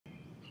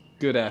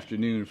Good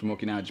afternoon from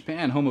Okinawa,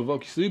 Japan, home of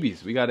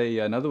OkiSubies. We got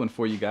another one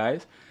for you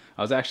guys.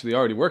 I was actually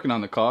already working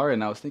on the car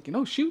and I was thinking,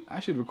 oh shoot, I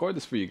should record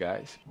this for you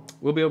guys.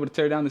 We'll be able to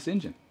tear down this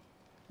engine.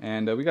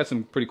 And we got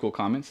some pretty cool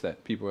comments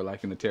that people are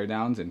liking the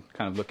teardowns and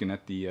kind of looking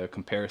at the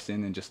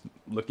comparison and just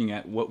looking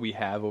at what we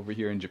have over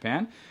here in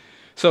Japan.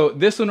 So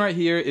this one right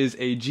here is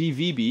a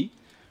GVB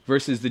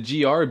versus the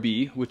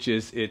GRB, which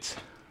is its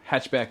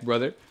hatchback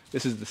brother.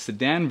 This is the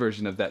sedan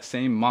version of that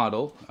same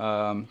model.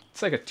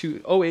 It's like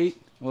a 08,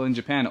 well in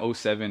Japan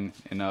 07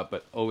 and up,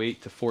 but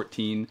 08 to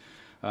 14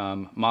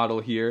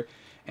 model here.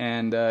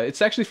 And it's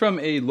actually from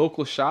a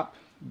local shop.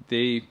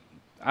 I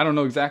don't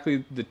know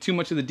exactly too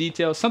much of the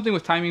details. Something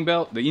with timing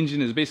belt. The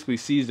engine is basically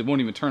seized. It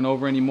won't even turn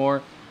over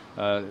anymore.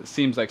 It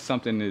seems like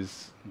something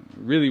is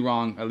really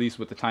wrong, at least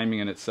with the timing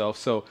in itself.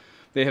 So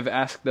they have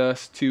asked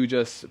us to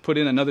just put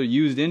in another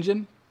used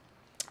engine.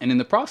 And in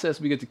the process,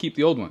 we get to keep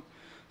the old one.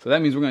 So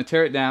that means we're going to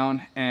tear it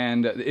down.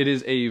 And it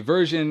is a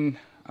version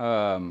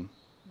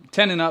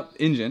 10 and up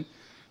engine.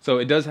 So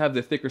it does have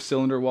the thicker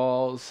cylinder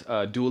walls,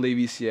 dual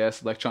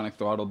AVCS, electronic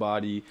throttle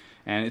body,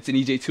 and it's an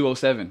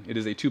EJ207. It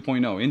is a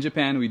 2.0. In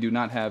Japan, we do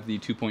not have the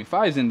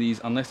 2.5s in these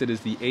unless it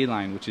is the A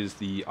line, which is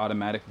the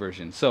automatic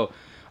version. So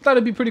I thought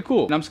it'd be pretty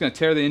cool. And I'm just going to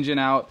tear the engine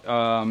out.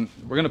 We're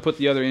going to put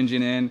the other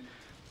engine in.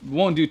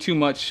 Won't do too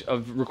much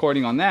of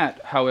recording on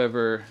that.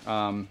 However,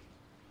 I'll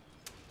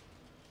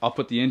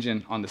put the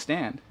engine on the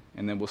stand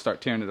and then we'll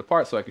start tearing it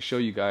apart so I can show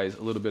you guys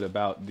a little bit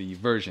about the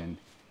version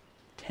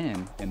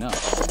 10 and up.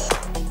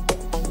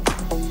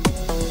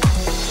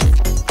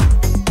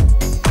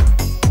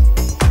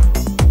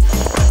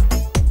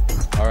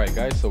 Alright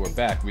guys, so we're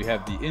back. We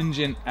have the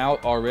engine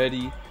out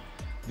already.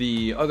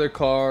 The other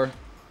car,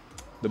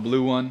 the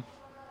blue one,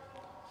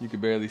 you can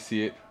barely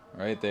see it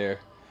right there.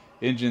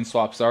 Engine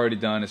swap's already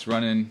done, it's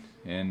running,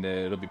 and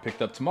it'll be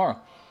picked up tomorrow.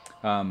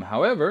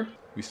 However,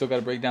 we still got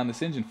to break down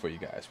this engine for you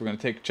guys. We're going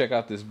to check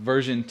out this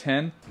version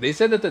 10. They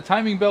said that the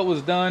timing belt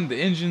was done, the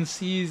engine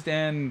seized,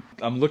 and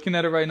I'm looking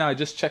at it right now. I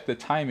just checked the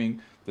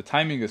timing. The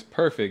timing is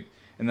perfect,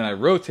 and then I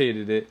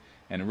rotated it,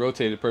 and it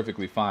rotated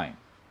perfectly fine.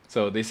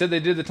 So they said they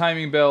did the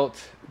timing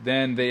belt,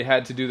 then they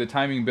had to do the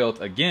timing belt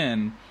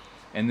again,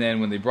 and then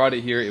when they brought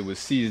it here, it was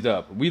seized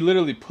up. We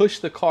literally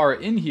pushed the car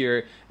in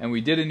here, and we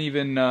didn't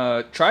even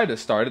try to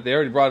start it. They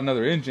already brought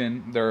another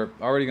engine. They're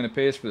already going to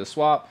pay us for the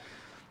swap.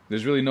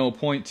 There's really no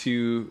point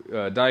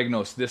to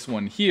diagnose this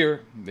one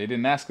here. They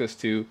didn't ask us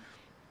to.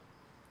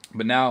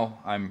 But now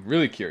I'm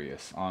really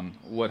curious on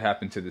what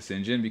happened to this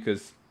engine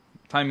because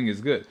timing is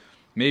good.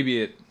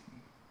 Maybe it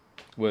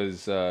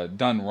was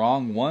done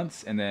wrong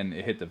once and then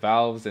it hit the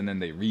valves and then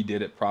they redid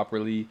it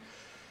properly.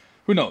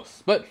 Who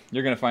knows? But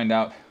you're going to find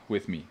out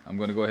with me. I'm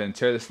going to go ahead and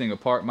tear this thing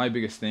apart. My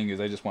biggest thing is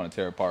I just want to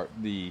tear apart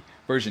the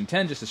version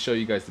 10 just to show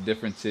you guys the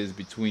differences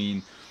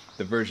between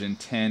the version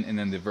 10 and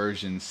then the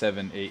version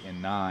 7, 8,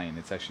 and 9.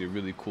 It's actually a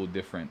really cool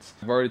difference.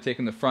 I've already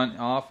taken the front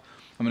off.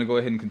 I'm going to go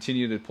ahead and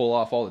continue to pull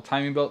off all the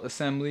timing belt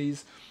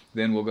assemblies.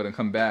 Then we're going to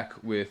come back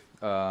with,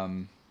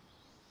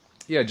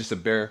 just a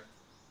bare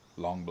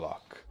long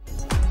block.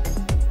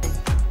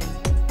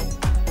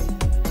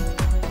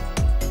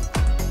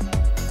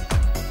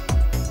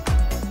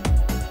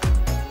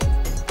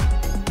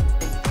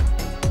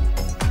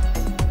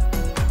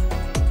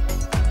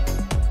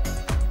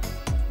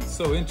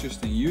 So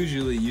interesting.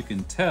 Usually you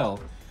can tell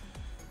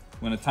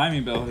when a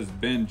timing belt has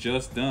been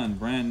just done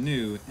brand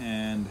new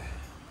and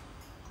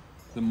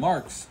the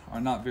marks are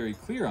not very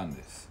clear on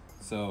this.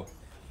 So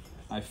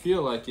I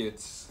feel like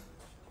it's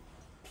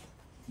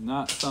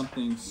not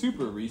something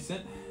super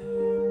recent.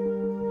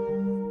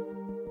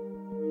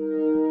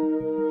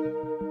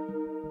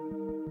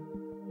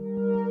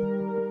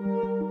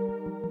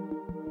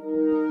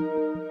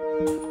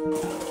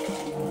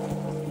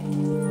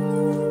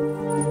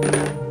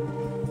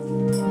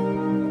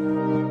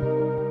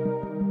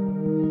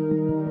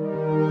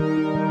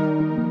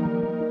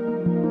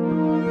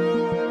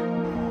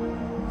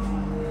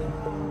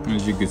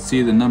 As you can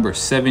see, the number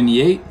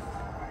 78,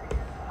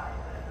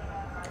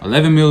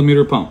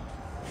 11mm pump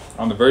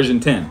on the version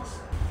 10.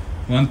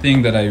 One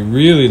thing that I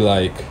really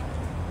like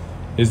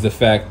is the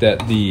fact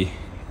that the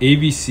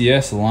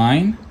AVCS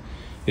line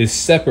is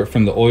separate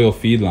from the oil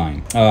feed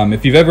line.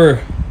 If you've ever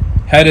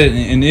had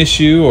an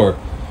issue or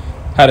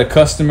had a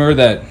customer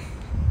that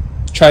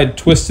tried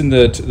twisting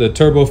the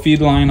turbo feed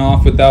line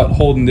off without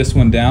holding this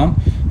one down,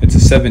 it's a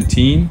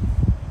 17.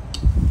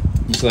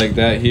 Just like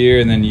that here,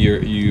 and then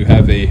you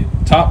have a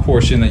top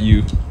portion that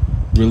you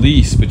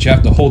release, but you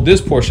have to hold this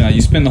portion out.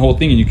 You spin the whole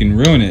thing and you can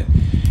ruin it.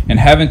 And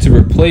having to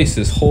replace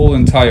this whole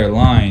entire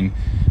line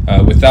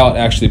without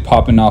actually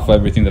popping off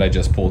everything that I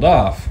just pulled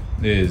off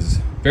is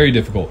very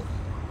difficult.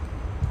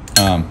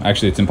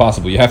 Actually, it's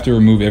impossible. You have to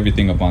remove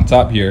everything up on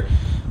top here,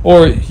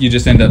 or you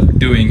just end up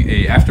doing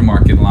a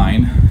aftermarket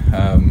line,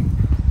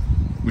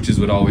 which is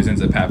what always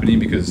ends up happening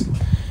because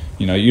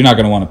you know, you're not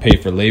going to want to pay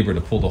for labor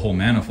to pull the whole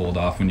manifold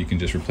off when you can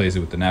just replace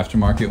it with an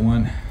aftermarket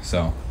one.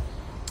 So,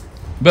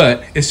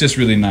 but it's just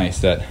really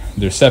nice that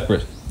they're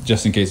separate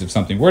just in case if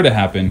something were to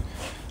happen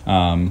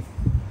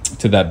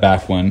to that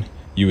back one,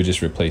 you would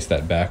just replace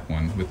that back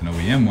one with an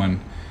OEM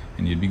one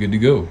and you'd be good to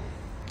go.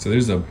 So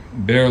there's a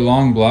bare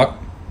long block.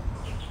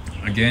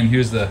 Again,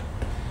 here's the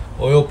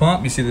oil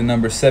pump. You see the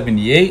number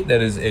 78.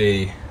 That is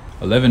a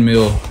 11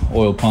 mil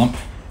oil pump.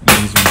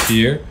 These ones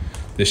here.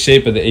 The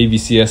shape of the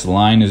AVCS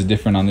line is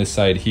different on this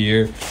side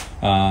here.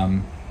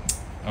 I'm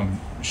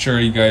sure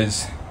you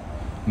guys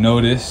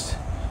noticed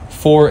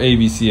 4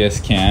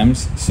 AVCS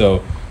cams.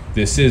 So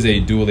this is a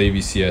dual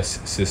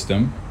AVCS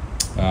system.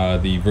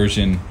 The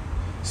version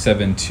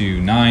 7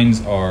 to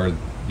 9s are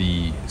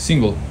the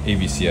single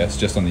AVCS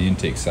just on the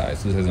intake side.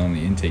 So this has on the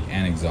intake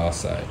and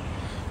exhaust side.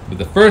 But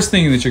the first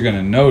thing that you're going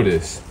to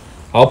notice,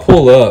 I'll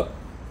pull up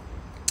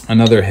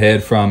another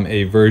head from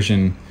a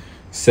version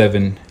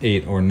 7,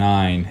 8, or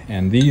 9,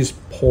 and these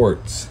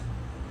ports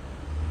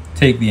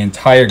take the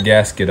entire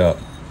gasket up.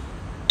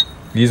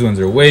 These ones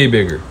are way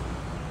bigger.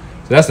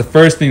 So that's the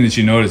first thing that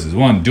you notice is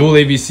 1, dual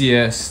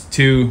AVCS,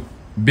 2,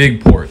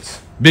 big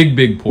ports,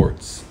 big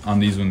ports on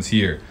these ones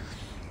here.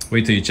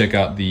 Wait till you check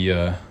out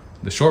the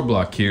short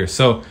block here.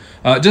 So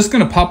just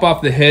gonna pop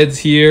off the heads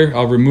here.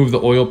 I'll remove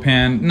the oil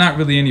pan. Not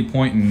really any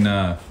point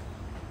in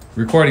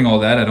recording all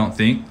that, I don't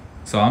think.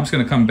 So I'm just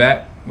gonna come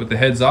back with the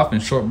heads off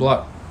and short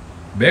block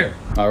bare.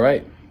 All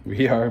right,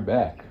 we are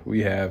back.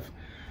 We have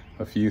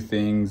a few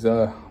things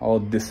all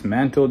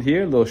dismantled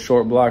here. A little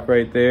short block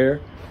right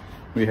there.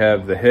 We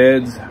have the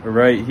heads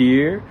right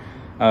here.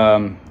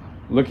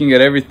 Looking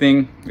at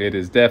everything, it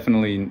is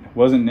definitely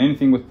wasn't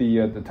anything with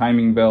the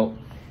timing belt.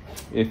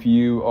 If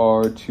you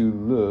are to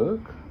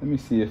look, let me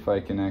see if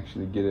I can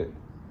actually get it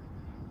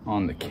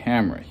on the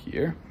camera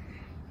here.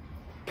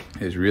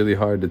 It's really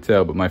hard to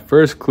tell, but my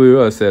first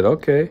clue, I said,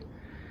 okay,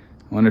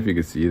 I wonder if you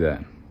could see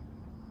that.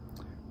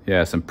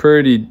 Yeah, some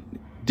pretty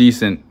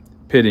decent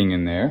pitting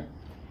in there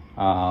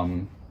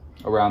around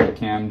the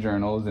cam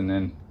journals and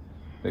then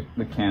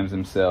the cams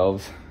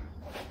themselves.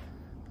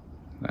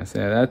 I say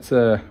that's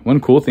one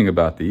cool thing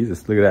about these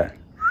is look at that.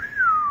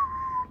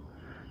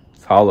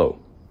 It's hollow.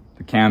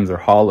 The cams are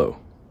hollow.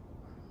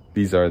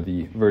 These are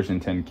the version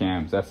 10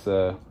 cams. That's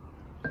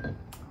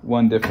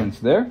one difference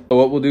there. So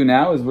what we'll do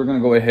now is we're going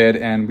to go ahead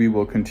and we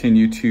will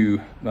continue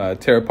to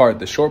tear apart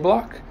the short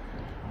block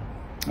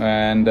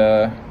and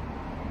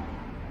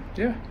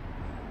yeah,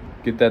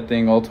 get that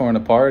thing all torn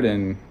apart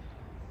and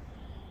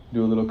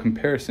do a little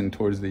comparison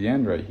towards the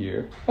end right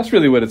here. That's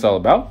really what it's all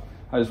about.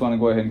 I just want to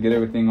go ahead and get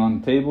everything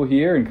on the table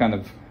here and kind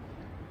of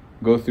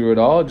go through it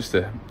all just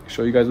to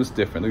show you guys what's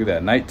different. Look at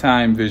that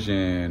nighttime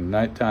vision,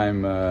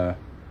 nighttime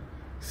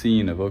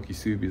scene of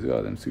OkiSubies. Look at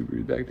all them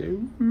Subarus back there.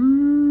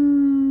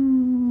 Ooh,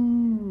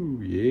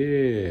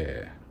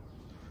 yeah.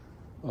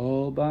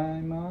 All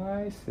by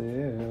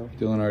myself.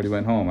 Dylan already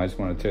went home. I just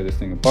want to tear this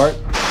thing apart.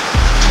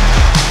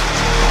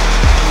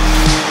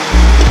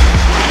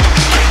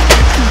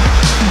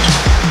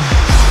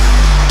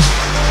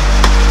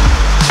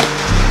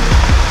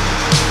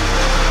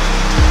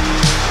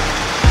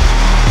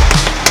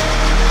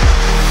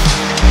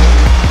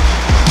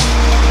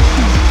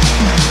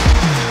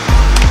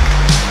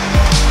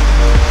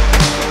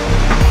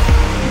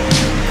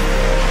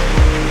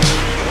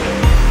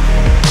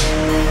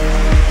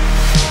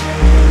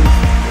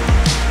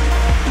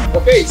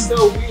 Okay,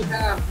 so we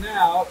have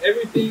now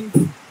everything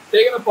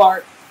taken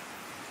apart.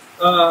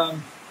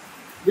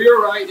 We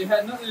were right, it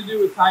had nothing to do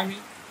with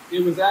timing.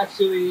 It was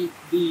actually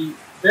the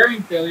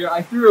bearing failure.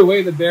 I threw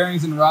away the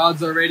bearings and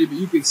rods already, but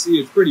you can see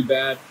it's pretty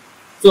bad.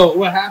 So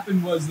what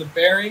happened was the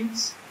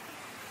bearings,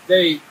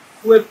 they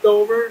flipped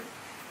over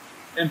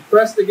and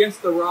pressed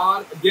against the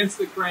rod, against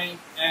the crank,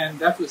 and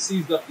that's what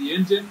seized up the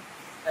engine.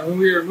 And when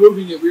we were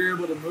moving it, we were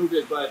able to move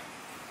it, but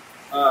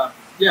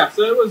yeah,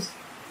 so it was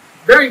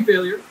bearing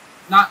failure,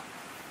 not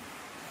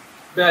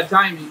bad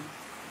timing.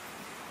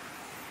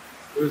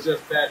 It was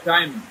just bad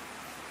timing.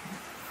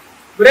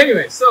 But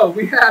anyway, so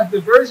we have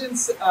the version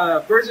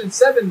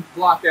 7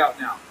 block out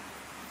now.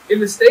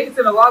 In the States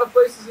and a lot of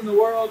places in the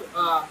world,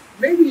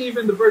 maybe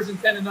even the version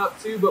 10 and up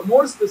too, but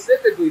more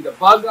specifically the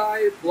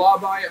Bug-Eye,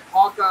 Blob-Eye,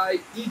 Hawkeye,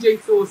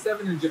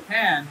 EJ207 in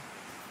Japan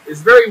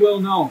is very well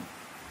known.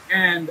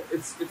 And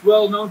it's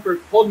well known for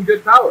holding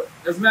good power.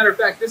 As a matter of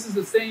fact, this is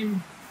the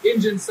same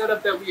engine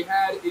setup that we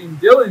had in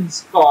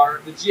Dylan's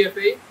car, the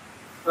GF8.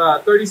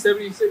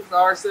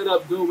 3076R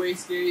setup, dual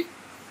wastegate.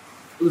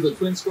 It was a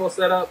twin scroll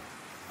setup.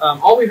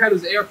 All we had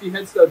was ARP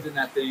head stubs in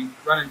that thing,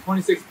 running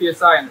 26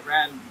 PSI, and it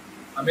ran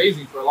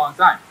amazing for a long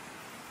time.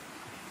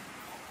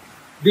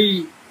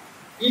 The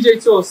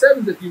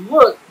EJ207s, if you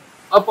look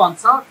up on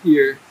top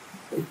here,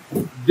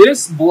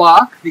 this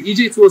block, the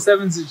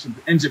EJ207s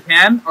in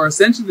Japan, are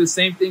essentially the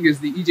same thing as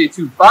the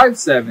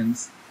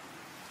EJ257s,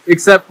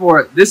 except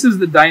for this is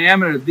the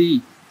diameter.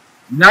 The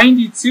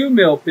 92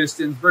 mil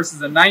pistons versus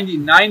the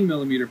 99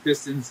 millimeter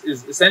pistons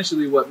is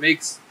essentially what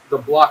makes the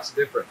blocks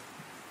different.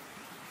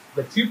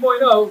 The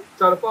 2.0,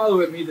 try to follow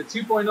with me, the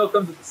 2.0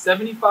 comes with a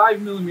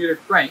 75 millimeter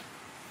crank.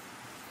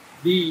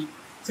 The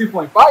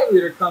 2.5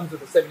 liter comes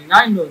with a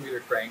 79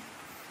 millimeter crank.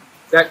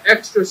 That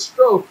extra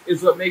stroke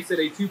is what makes it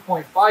a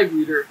 2.5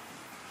 liter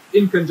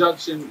in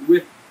conjunction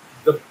with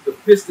the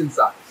piston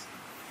size.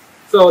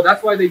 So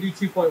that's why they do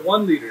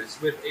 2.1 liters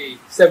with a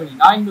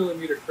 79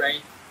 millimeter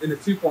crank and a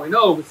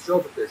 2.0 with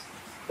stroke assistance.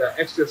 That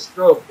extra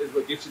stroke is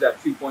what gets you that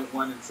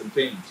 2.1 and some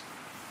change.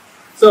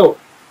 So,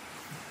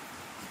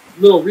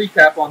 little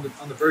recap on the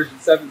version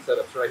 7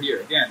 setups right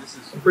here. Again, this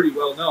is pretty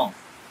well known.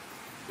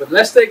 But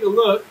let's take a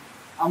look.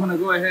 I'm going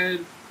to go ahead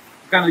and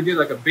kind of get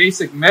like a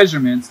basic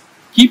measurements.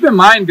 Keep in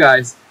mind,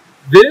 guys,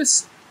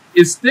 this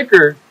is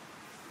thicker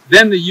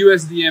than the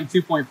USDM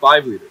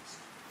 2.5 liters.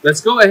 Let's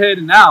go ahead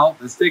and now,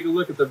 let's take a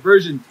look at the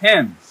version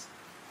 10s.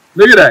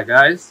 Look at that,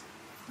 guys.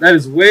 That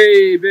is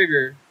way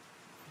bigger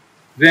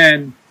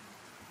than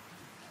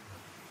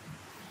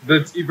the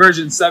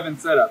version 7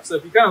 setup. So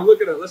if you kind of look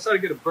at it, let's try to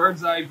get a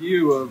bird's eye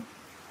view of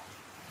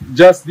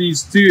just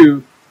these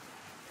two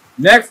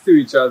next to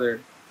each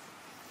other.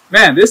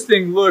 Man, this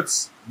thing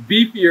looks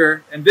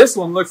beefier, and this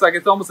one looks like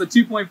it's almost a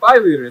 2.5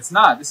 liter. It's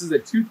not. This is a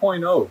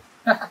 2.0.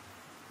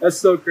 That's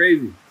so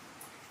crazy.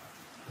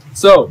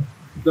 So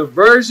the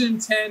version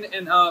 10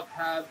 and up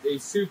have a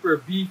super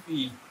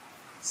beefy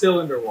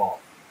cylinder wall.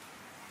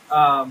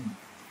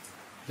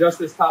 Just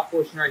this top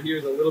portion right here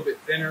is a little bit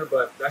thinner,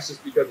 but that's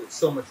just because it's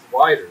so much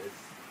wider.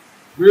 It's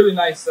really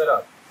nice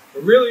setup.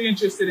 We're really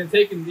interested in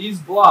taking these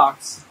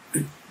blocks,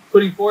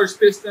 putting forged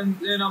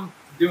pistons in them,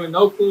 doing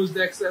no closed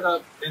deck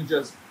setup, and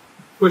just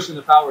pushing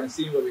the power and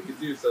seeing what we can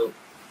do. So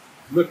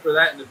look for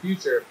that in the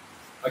future.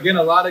 Again,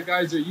 a lot of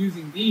guys are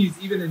using these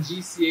even in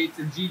GC8s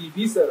and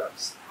GDB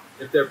setups.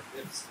 If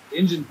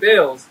engine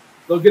fails,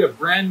 they'll get a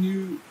brand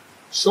new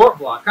short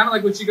block, kind of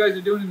like what you guys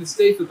are doing in the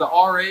States with the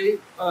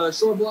RA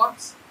short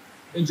blocks.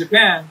 In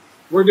Japan,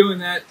 we're doing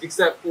that,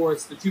 except for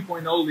it's the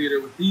 2.0 liter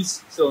with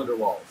these cylinder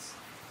walls.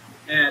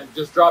 And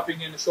just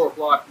dropping in a short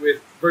block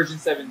with version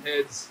 7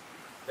 heads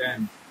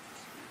and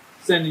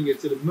sending it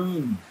to the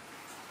moon,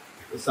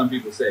 as some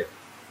people say.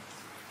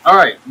 All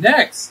right,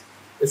 next,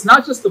 it's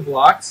not just the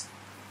blocks.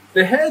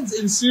 The heads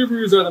in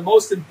Subarus are the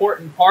most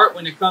important part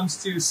when it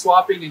comes to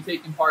swapping and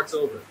taking parts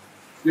over.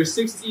 Your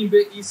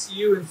 16-bit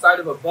ECU inside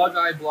of a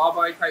bug-eye,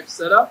 blob-eye type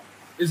setup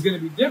is going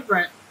to be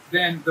different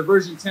than the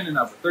version 10 and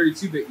up, a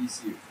 32-bit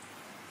ECU.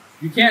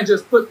 You can't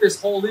just put this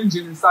whole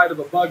engine inside of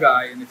a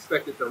bug-eye and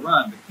expect it to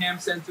run. The cam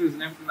sensors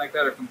and everything like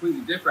that are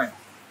completely different.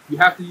 You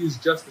have to use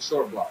just the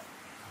short block.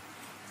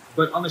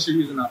 But unless you're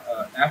using an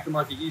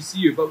aftermarket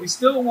ECU. But we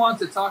still want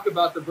to talk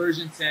about the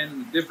version 10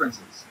 and the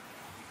differences.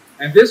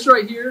 And this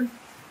right here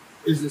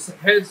is the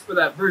heads for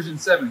that version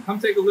 7. Come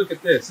take a look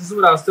at this. This is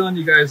what I was telling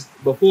you guys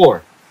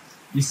before.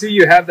 You see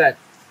you have that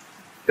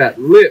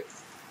lip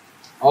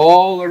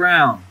all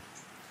around.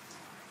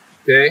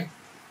 Okay?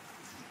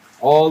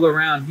 All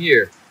around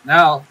here.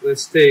 Now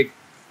let's take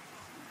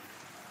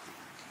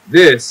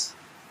this,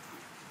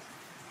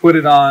 put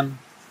it on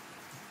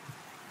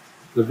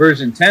the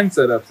version 10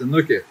 setups, and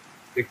look at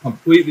it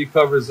completely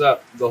covers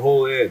up the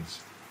whole edge.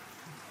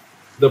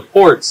 The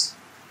ports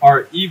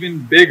are even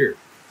bigger.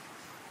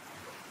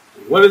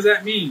 What does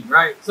that mean,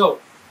 right? So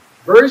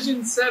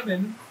version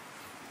 7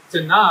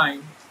 to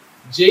 9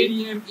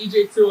 JDM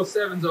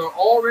EJ207s are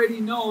already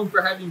known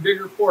for having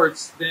bigger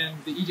ports than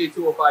the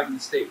EJ205 in the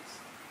States.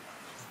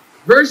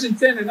 Version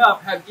 10 and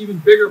up have even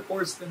bigger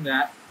ports than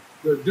that.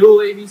 They're dual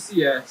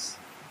AVCS.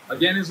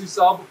 Again, as we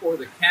saw before,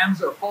 the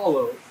cams are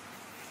hollow.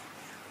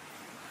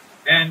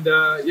 And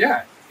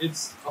yeah,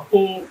 it's a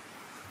whole,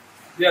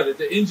 yeah,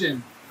 the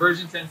engine,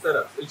 version 10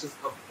 setup. It's just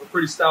a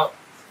pretty stout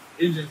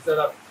engine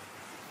setup.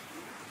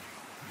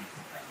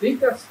 I think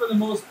that's for the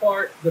most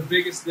part the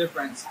biggest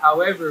difference.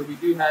 However, we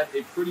do have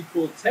a pretty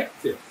cool tech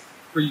tip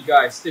for you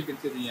guys sticking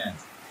to the end.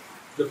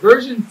 The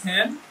version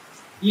 10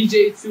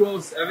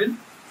 EJ207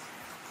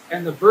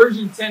 and the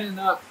version 10 and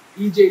up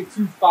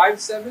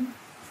EJ257,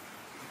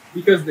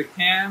 because the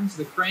cams,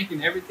 the crank,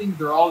 and everything,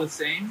 they're all the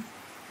same.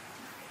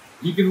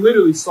 You can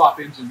literally swap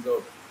engines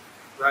over,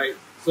 right?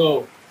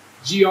 So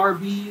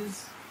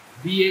GRBs,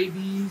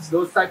 VABs,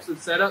 those types of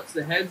setups,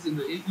 the heads and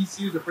the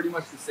ECUs are pretty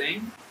much the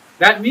same.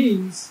 That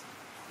means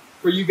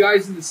for you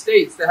guys in the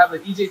States that have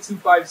an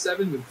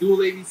EJ257 with dual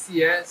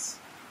AVCS,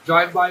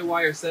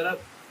 drive-by-wire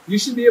setup, you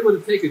should be able to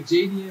take a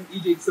JDM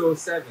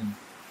EJ207,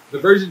 the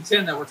version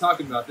 10 that we're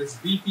talking about, this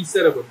beefy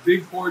setup with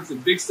big ports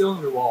and big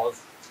cylinder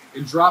walls,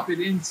 and drop it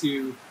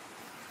into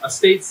a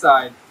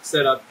stateside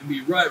setup and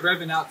be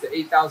revving out to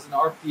 8,000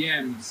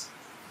 RPMs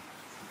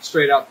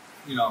straight out,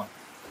 you know,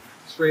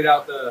 straight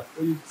out the,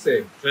 what do you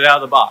say? Straight out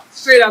of the box.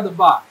 Straight out of the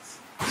box.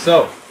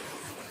 So,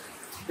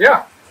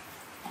 yeah,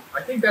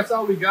 I think that's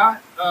all we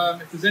got.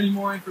 If there's any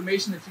more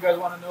information that you guys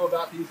want to know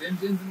about these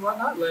engines and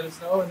whatnot, let us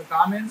know in the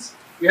comments.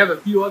 We have a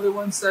few other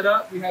ones set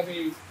up. We have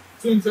a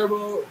twin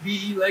turbo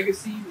VE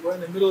Legacy. We're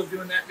in the middle of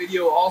doing that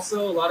video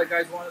also. A lot of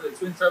guys wanted the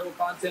twin turbo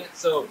content,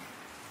 so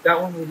that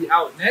one will be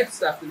out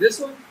next after this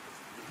one.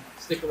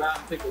 Stick around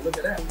and take a look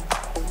at that.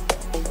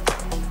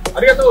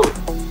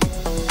 Arigato!